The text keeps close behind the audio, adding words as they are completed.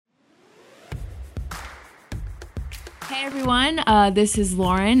Hey everyone, this is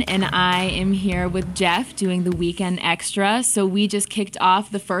Lauren, and I am here with Jeff doing the Weekend Extra. So we just kicked off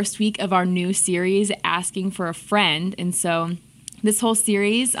the first week of our new series, Asking for a Friend. And so this whole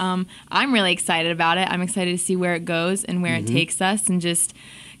series, I'm really excited about it. I'm excited to see where it goes and where it takes us, and just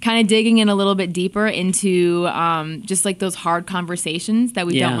kind of digging in a little bit deeper into just like those hard conversations that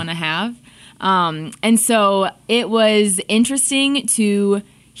we don't want to have. And so it was interesting to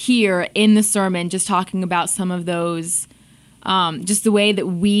hear in the sermon just talking about some of those, just the way that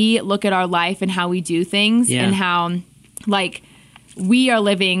we look at our life and how we do things, and how like we are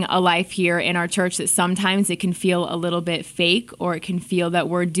living a life here in our church that sometimes it can feel a little bit fake, or it can feel that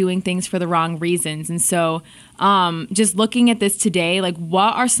we're doing things for the wrong reasons. And so just looking at this today, like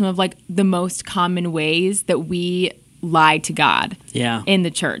what are some of like the most common ways that we lie to God in the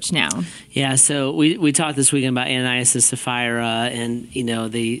church now? Yeah, so we talked this weekend about Ananias and Sapphira, and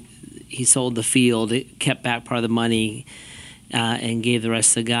he sold the field, kept back part of the money, and gave the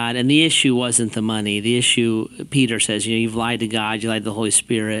rest to God. And the issue wasn't the money. The issue, Peter says, you've lied to God, you lied to the Holy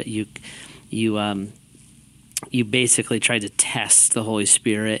Spirit, you basically tried to test the Holy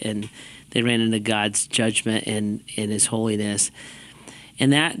Spirit, and they ran into God's judgment and His holiness.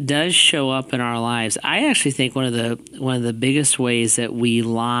 And that does show up in our lives. I actually think one of the biggest ways that we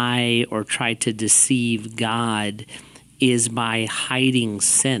lie or try to deceive God is by hiding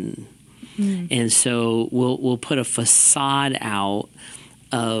sin. And so we'll put a facade out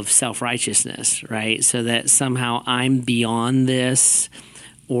of self-righteousness, right? So that somehow I'm beyond this,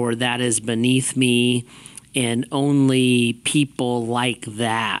 or that is beneath me, and only people like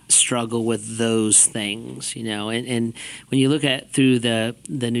that struggle with those things, And when you look at through the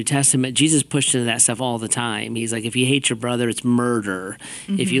New Testament, Jesus pushed into that stuff all the time. He's like, if you hate your brother, it's murder.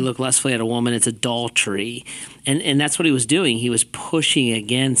 If you look lustfully at a woman, it's adultery. And that's what he was doing. He was pushing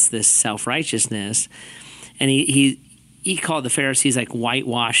against this self-righteousness. And he called the Pharisees like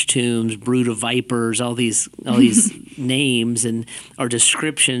whitewashed tombs, brood of vipers, all these names or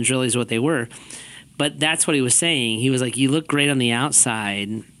descriptions really is what they were. But that's what he was saying. He was like, you look great on the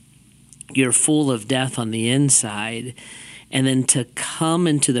outside, you're full of death on the inside. And then to come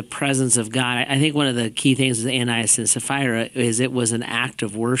into the presence of God, I think one of the key things with Ananias and Sapphira is it was an act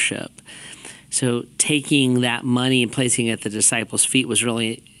of worship. So taking that money and placing it at the disciples' feet was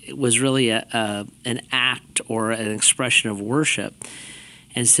really an act or an expression of worship.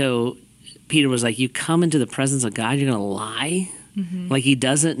 And so Peter was like, you come into the presence of God, you're going to lie? Like he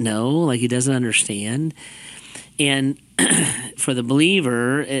doesn't know, like he doesn't understand. And for the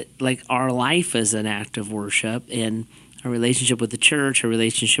believer, like our life is an act of worship, and our relationship with the church, our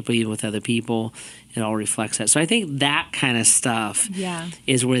relationship even with other people, it all reflects that. So I think that kind of stuff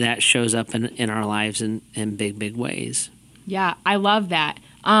is where that shows up in our lives in big, big ways. Yeah, I love that.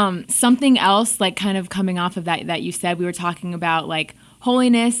 Something else, like kind of coming off of that you said, we were talking about like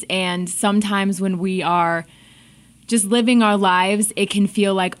holiness, and sometimes when we are just living our lives, it can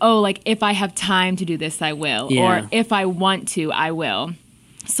feel like, oh, like if I have time to do this, I will. Or if I want to, I will.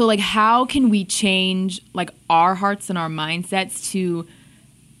 So like how can we change like our hearts and our mindsets to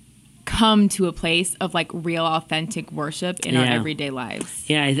come to a place of like real authentic worship in our everyday lives?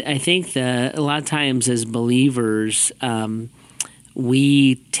 Yeah, I think that a lot of times as believers,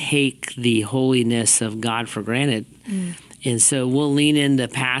 we take the holiness of God for granted. And so we'll lean into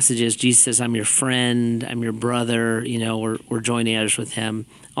passages. Jesus says, I'm your friend, I'm your brother, we're joint heirs with him.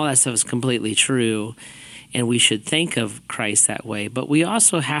 All that stuff is completely true. And we should think of Christ that way. But we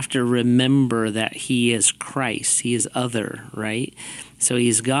also have to remember that he is Christ. He is other, right? So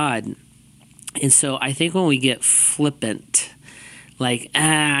he's God. And so I think when we get flippant, like,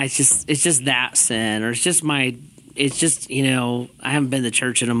 it's just that sin, or it's just I haven't been to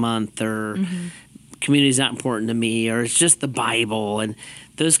church in a month, or community's not important to me, or it's just the Bible, and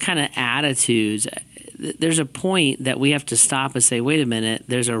those kind of attitudes, there's a point that we have to stop and say, wait a minute,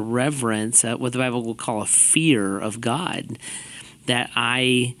 there's a reverence, what the Bible will call a fear of God, that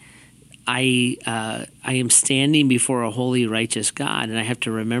I am standing before a holy, righteous God, and I have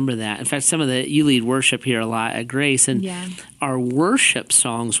to remember that. In fact, you lead worship here a lot at Grace, and our worship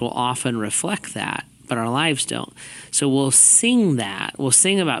songs will often reflect that, but our lives don't. So we'll sing that. We'll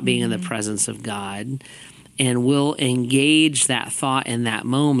sing about being in the presence of God, and we'll engage that thought in that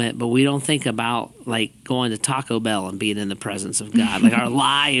moment, but we don't think about like going to Taco Bell and being in the presence of God. Like our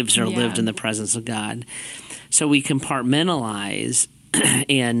lives are lived in the presence of God. So we compartmentalize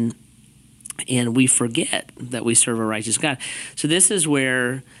and we forget that we serve a righteous God. So this is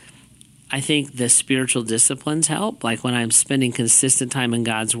where I think the spiritual disciplines help. Like when I'm spending consistent time in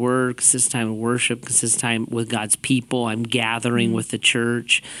God's Word, consistent time in worship, consistent time with God's people, I'm gathering with the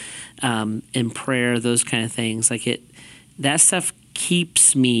church, in prayer, those kind of things. That stuff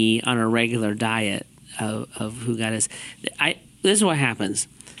keeps me on a regular diet of who God is. This is what happens.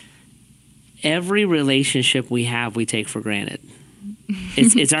 Every relationship we have, we take for granted.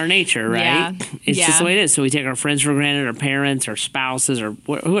 It's our nature, right? Yeah. It's just the way it is. So we take our friends for granted, our parents, our spouses, or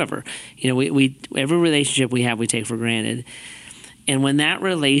whoever. We every relationship we have, we take for granted. And when that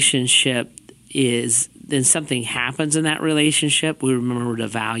relationship then something happens in that relationship, we remember to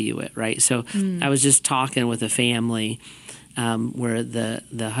value it, right? So I was just talking with a family where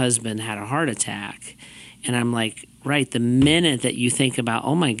the husband had a heart attack. And I'm like, right, the minute that you think about,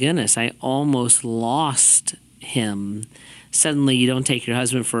 oh my goodness, I almost lost him, suddenly you don't take your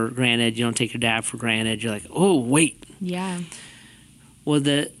husband for granted, you don't take your dad for granted. You're like, oh, wait. Yeah. Well,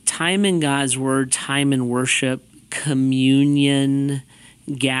 the time in God's Word, time in worship, communion,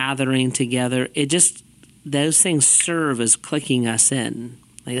 gathering together, those things serve as clicking us in.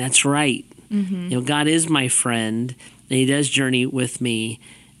 Like, that's right. God is my friend, and He does journey with me,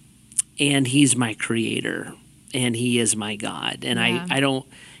 and He's my creator, and He is my God. And I don't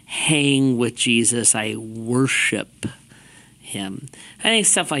hang with Jesus, I worship Him. I think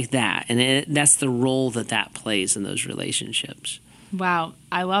stuff like that, and that's the role that plays in those relationships. Wow,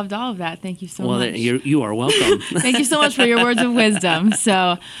 I loved all of that. Thank you so much. Well, you are welcome. Thank you so much for your words of wisdom. So,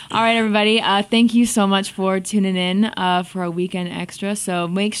 all right, everybody, thank you so much for tuning in for our weekend extra. So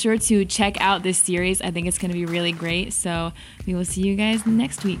make sure to check out this series. I think it's going to be really great. So we will see you guys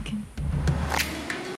next week.